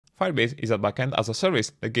Firebase is a backend as a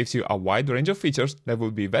service that gives you a wide range of features that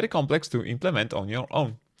would be very complex to implement on your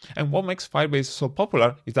own. And what makes Firebase so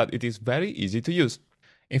popular is that it is very easy to use.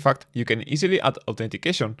 In fact, you can easily add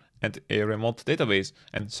authentication and a remote database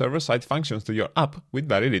and server-side functions to your app with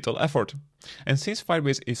very little effort. And since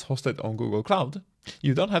Firebase is hosted on Google Cloud,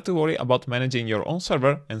 you don't have to worry about managing your own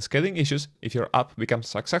server and scaling issues if your app becomes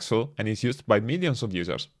successful and is used by millions of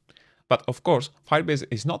users. But of course, Firebase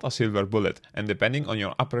is not a silver bullet, and depending on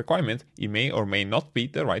your app requirement, it may or may not be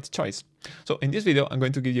the right choice. So in this video, I'm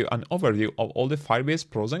going to give you an overview of all the Firebase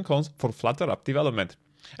pros and cons for Flutter app development.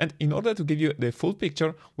 And in order to give you the full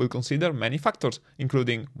picture, we'll consider many factors,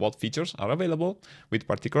 including what features are available, with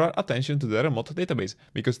particular attention to the remote database,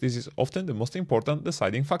 because this is often the most important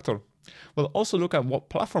deciding factor. We'll also look at what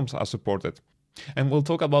platforms are supported. And we'll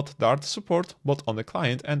talk about Dart support both on the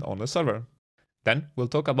client and on the server. Then we'll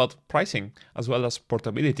talk about pricing, as well as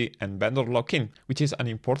portability and vendor lock-in, which is an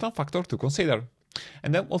important factor to consider.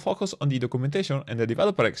 And then we'll focus on the documentation and the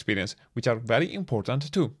developer experience, which are very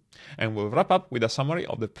important too. And we'll wrap up with a summary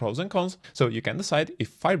of the pros and cons, so you can decide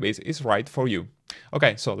if Firebase is right for you.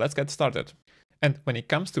 Okay, so let's get started. And when it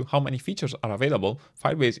comes to how many features are available,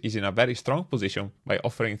 Firebase is in a very strong position by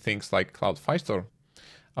offering things like Cloud Firestore,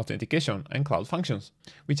 authentication, and cloud functions,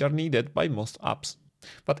 which are needed by most apps.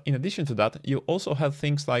 But in addition to that, you also have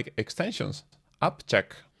things like extensions, app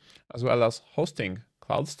check, as well as hosting,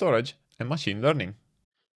 cloud storage, and machine learning.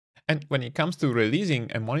 And when it comes to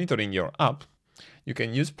releasing and monitoring your app, you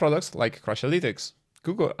can use products like Crashlytics,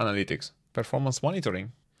 Google Analytics, performance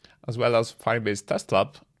monitoring, as well as Firebase Test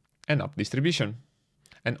Lab and app distribution.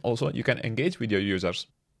 And also you can engage with your users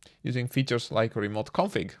using features like remote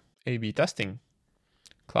config, A/B testing,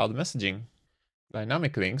 cloud messaging,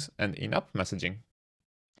 dynamic links, and in-app messaging.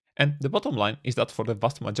 And the bottom line is that for the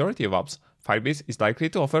vast majority of apps, Firebase is likely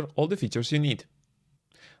to offer all the features you need.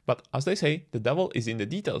 But as they say, the devil is in the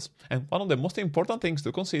details, and one of the most important things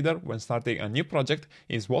to consider when starting a new project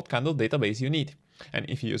is what kind of database you need. And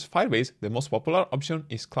if you use Firebase, the most popular option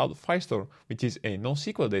is Cloud Firestore, which is a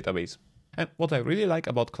NoSQL database. And what I really like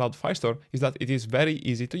about Cloud Firestore is that it is very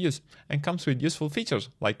easy to use and comes with useful features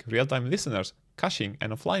like real-time listeners, caching,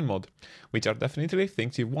 and offline mode, which are definitely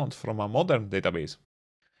things you want from a modern database.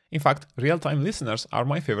 In fact, real-time listeners are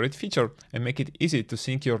my favorite feature and make it easy to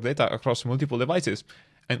sync your data across multiple devices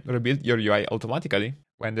and rebuild your UI automatically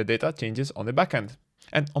when the data changes on the backend.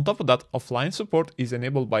 And on top of that, offline support is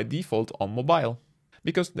enabled by default on mobile,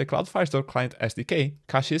 because the Cloud Firestore Client SDK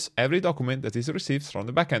caches every document that is received from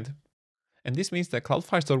the backend. And this means that Cloud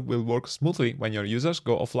Firestore will work smoothly when your users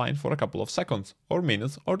go offline for a couple of seconds, or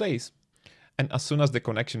minutes, or days. And as soon as the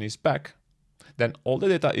connection is back, then all the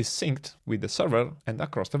data is synced with the server and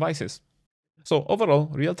across devices. So overall,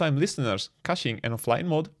 real-time listeners, caching, and offline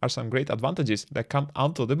mode are some great advantages that come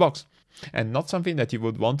out of the box, and not something that you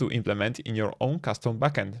would want to implement in your own custom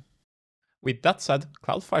backend. With that said,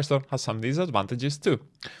 Cloud Firestore has some disadvantages too.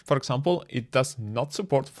 For example, it does not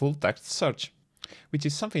support full text search, which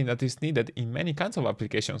is something that is needed in many kinds of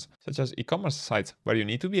applications, such as e-commerce sites, where you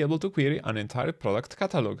need to be able to query an entire product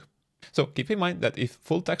catalog. So keep in mind that if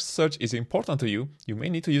full text search is important to you, you may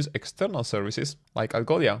need to use external services like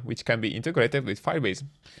Algolia, which can be integrated with Firebase.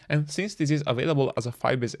 And since this is available as a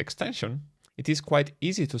Firebase extension, it is quite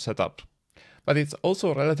easy to set up. But it's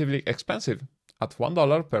also relatively expensive, at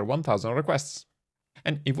 $1 per 1,000 requests.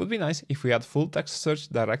 And it would be nice if we had full text search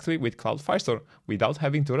directly with Cloud Firestore without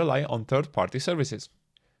having to rely on third-party services.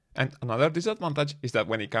 And another disadvantage is that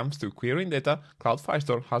when it comes to querying data, Cloud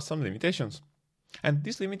Firestore has some limitations. And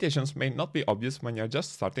these limitations may not be obvious when you're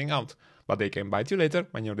just starting out, but they can bite you later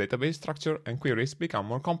when your database structure and queries become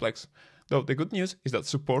more complex. Though the good news is that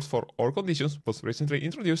support for all conditions was recently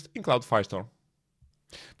introduced in Cloud Firestore.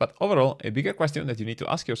 But overall, a bigger question that you need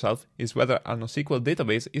to ask yourself is whether a NoSQL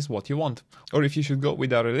database is what you want, or if you should go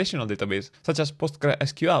with a relational database, such as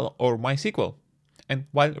PostgreSQL or MySQL. And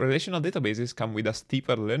while relational databases come with a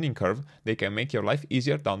steeper learning curve, they can make your life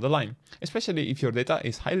easier down the line, especially if your data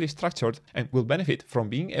is highly structured and will benefit from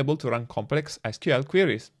being able to run complex SQL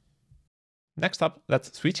queries. Next up,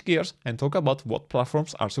 let's switch gears and talk about what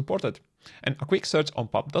platforms are supported. And a quick search on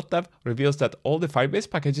pub.dev reveals that all the Firebase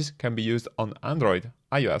packages can be used on Android,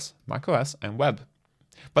 iOS, macOS, and web.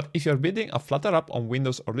 But if you're building a Flutter app on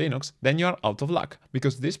Windows or Linux, then you are out of luck,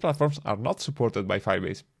 because these platforms are not supported by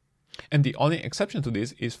Firebase. And the only exception to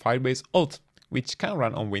this is Firebase Auth, which can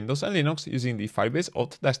run on Windows and Linux using the Firebase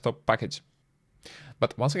Auth desktop package.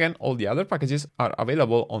 But once again, all the other packages are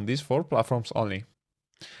available on these 4 platforms only.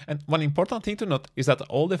 And one important thing to note is that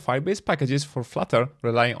all the Firebase packages for Flutter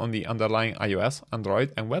rely on the underlying iOS,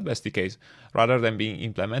 Android, and web SDKs, rather than being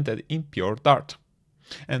implemented in pure Dart.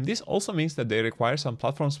 And this also means that they require some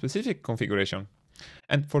platform-specific configuration.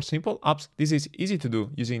 And for simple apps, this is easy to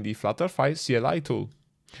do using the Flutter CLI tool.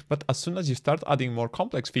 But as soon as you start adding more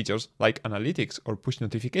complex features like analytics or push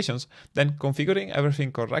notifications, then configuring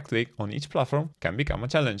everything correctly on each platform can become a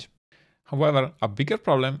challenge. However, a bigger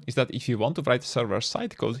problem is that if you want to write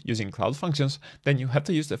server-side code using Cloud Functions, then you have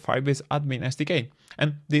to use the Firebase admin SDK,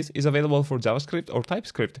 and this is available for JavaScript or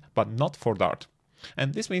TypeScript, but not for Dart.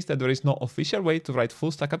 And this means that there is no official way to write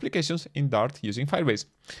full-stack applications in Dart using Firebase.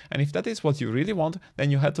 And if that is what you really want, then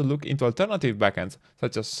you have to look into alternative backends,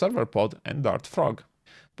 such as ServerPod and Dart Frog.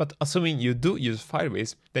 But assuming you do use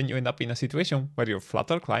Firebase, then you end up in a situation where your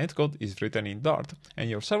Flutter client code is written in Dart and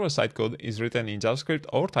your server-side code is written in JavaScript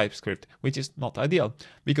or TypeScript, which is not ideal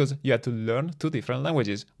because you have to learn two different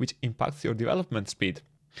languages, which impacts your development speed.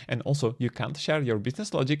 And also, you can't share your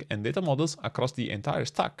business logic and data models across the entire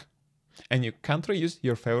stack. And you can't reuse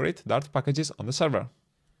your favorite Dart packages on the server.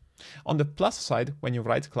 On the plus side, when you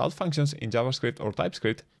write Cloud Functions in JavaScript or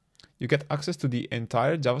TypeScript, you get access to the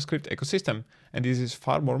entire JavaScript ecosystem, and this is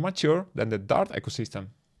far more mature than the Dart ecosystem.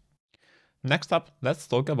 Next up, let's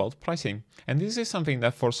talk about pricing. And this is something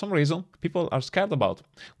that for some reason people are scared about,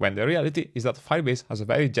 when the reality is that Firebase has a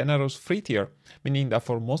very generous free tier, meaning that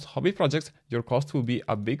for most hobby projects, your cost will be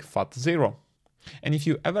a big fat zero. And if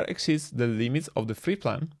you ever exceed the limits of the free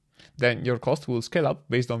plan, then your cost will scale up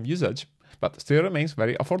based on usage, but still remains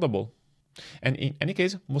very affordable. And in any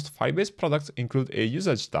case, most Firebase products include a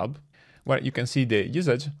usage tab, where you can see the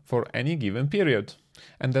usage for any given period.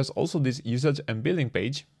 And there's also this usage and billing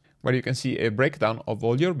page, where you can see a breakdown of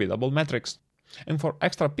all your billable metrics. And for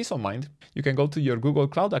extra peace of mind, you can go to your Google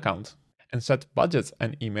Cloud account and set budgets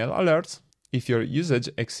and email alerts if your usage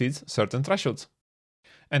exceeds certain thresholds.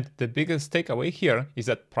 And the biggest takeaway here is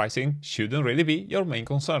that pricing shouldn't really be your main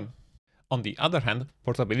concern. On the other hand,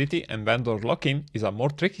 portability and vendor lock-in is a more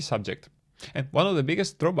tricky subject. And one of the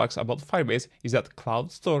biggest drawbacks about Firebase is that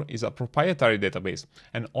Firestore is a proprietary database,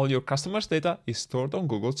 and all your customers' data is stored on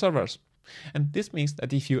Google servers. And this means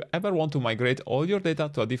that if you ever want to migrate all your data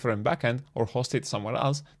to a different backend or host it somewhere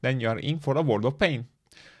else, then you are in for a world of pain.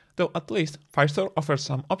 Though at least Firestore offers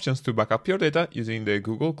some options to back up your data using the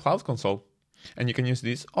Google Cloud Console. And you can use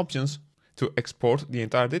these options to export the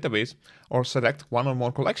entire database or select one or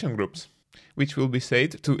more collection groups, which will be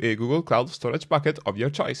saved to a Google Cloud storage bucket of your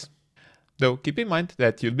choice. Though keep in mind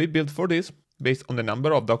that you'll be billed for this based on the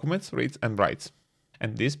number of documents, reads and writes.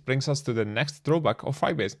 And this brings us to the next drawback of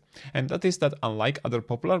Firebase, and that is that unlike other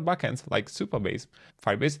popular backends like Supabase,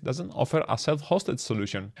 Firebase doesn't offer a self-hosted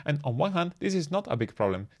solution. And on one hand, this is not a big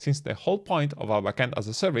problem, since the whole point of a backend as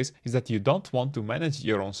a service is that you don't want to manage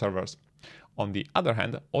your own servers. On the other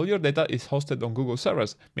hand, all your data is hosted on Google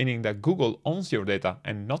servers, meaning that Google owns your data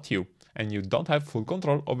and not you, and you don't have full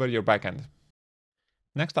control over your backend.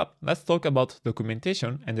 Next up, let's talk about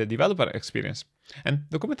documentation and the developer experience. And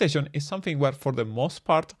documentation is something where, for the most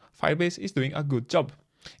part, Firebase is doing a good job.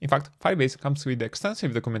 In fact, Firebase comes with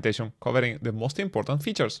extensive documentation covering the most important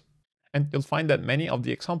features. And you'll find that many of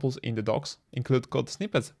the examples in the docs include code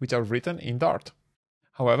snippets which are written in Dart.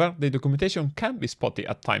 However, the documentation can be spotty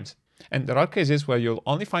at times, and there are cases where you'll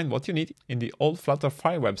only find what you need in the old Flutter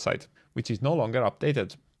Fire website, which is no longer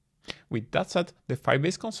updated. With that said, the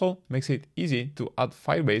Firebase console makes it easy to add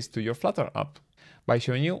Firebase to your Flutter app by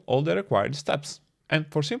showing you all the required steps. And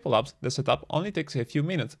for simple apps, the setup only takes a few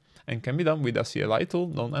minutes and can be done with a CLI tool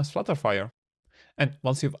known as Flutterfire. And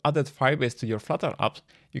once you've added Firebase to your Flutter apps,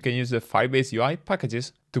 you can use the Firebase UI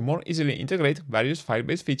packages to more easily integrate various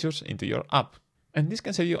Firebase features into your app. And this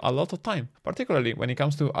can save you a lot of time, particularly when it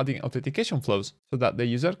comes to adding authentication flows, so that the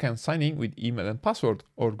user can sign in with email and password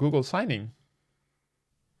or Google sign-in.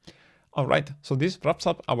 Alright, so this wraps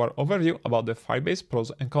up our overview about the Firebase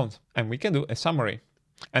pros and cons, and we can do a summary.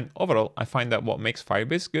 And overall, I find that what makes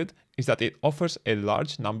Firebase good is that it offers a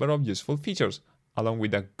large number of useful features, along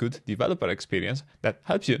with a good developer experience that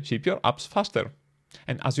helps you ship your apps faster.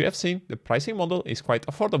 And as we have seen, the pricing model is quite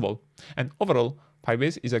affordable, and overall,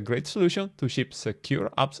 Firebase is a great solution to ship secure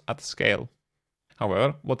apps at scale.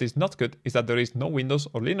 However, what is not good is that there is no Windows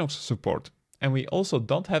or Linux support, and we also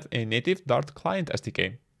don't have a native Dart client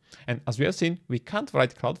SDK. And as we have seen, we can't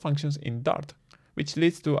write Cloud Functions in Dart, which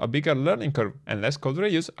leads to a bigger learning curve and less code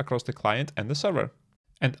reuse across the client and the server.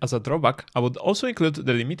 And as a drawback, I would also include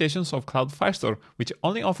the limitations of Cloud Firestore, which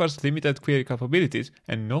only offers limited query capabilities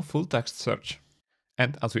and no full text search.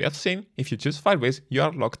 And as we have seen, if you choose Firebase, you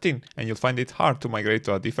are locked in, and you'll find it hard to migrate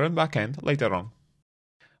to a different backend later on.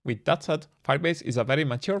 With that said, Firebase is a very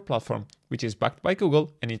mature platform, which is backed by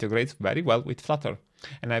Google and integrates very well with Flutter,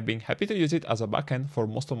 and I've been happy to use it as a backend for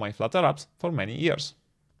most of my Flutter apps for many years.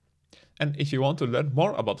 And if you want to learn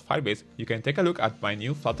more about Firebase, you can take a look at my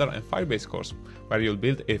new Flutter and Firebase course, where you'll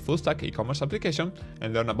build a full-stack e-commerce application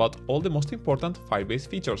and learn about all the most important Firebase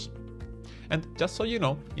features. And just so you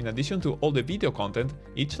know, in addition to all the video content,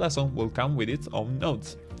 each lesson will come with its own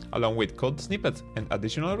notes, along with code snippets and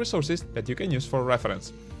additional resources that you can use for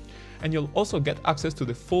reference. And you'll also get access to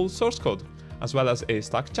the full source code, as well as a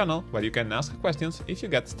Slack channel where you can ask questions if you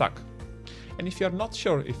get stuck. And if you're not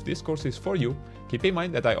sure if this course is for you, keep in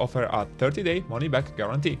mind that I offer a 30-day money-back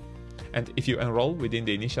guarantee. And if you enroll within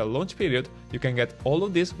the initial launch period, you can get all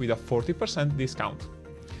of this with a 40% discount.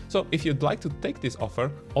 So if you'd like to take this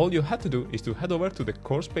offer, all you had to do is to head over to the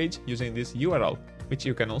course page using this URL, which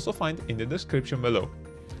you can also find in the description below.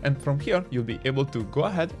 And from here, you'll be able to go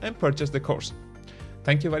ahead and purchase the course.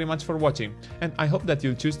 Thank you very much for watching, and I hope that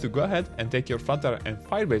you'll choose to go ahead and take your Flutter and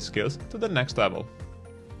Firebase skills to the next level.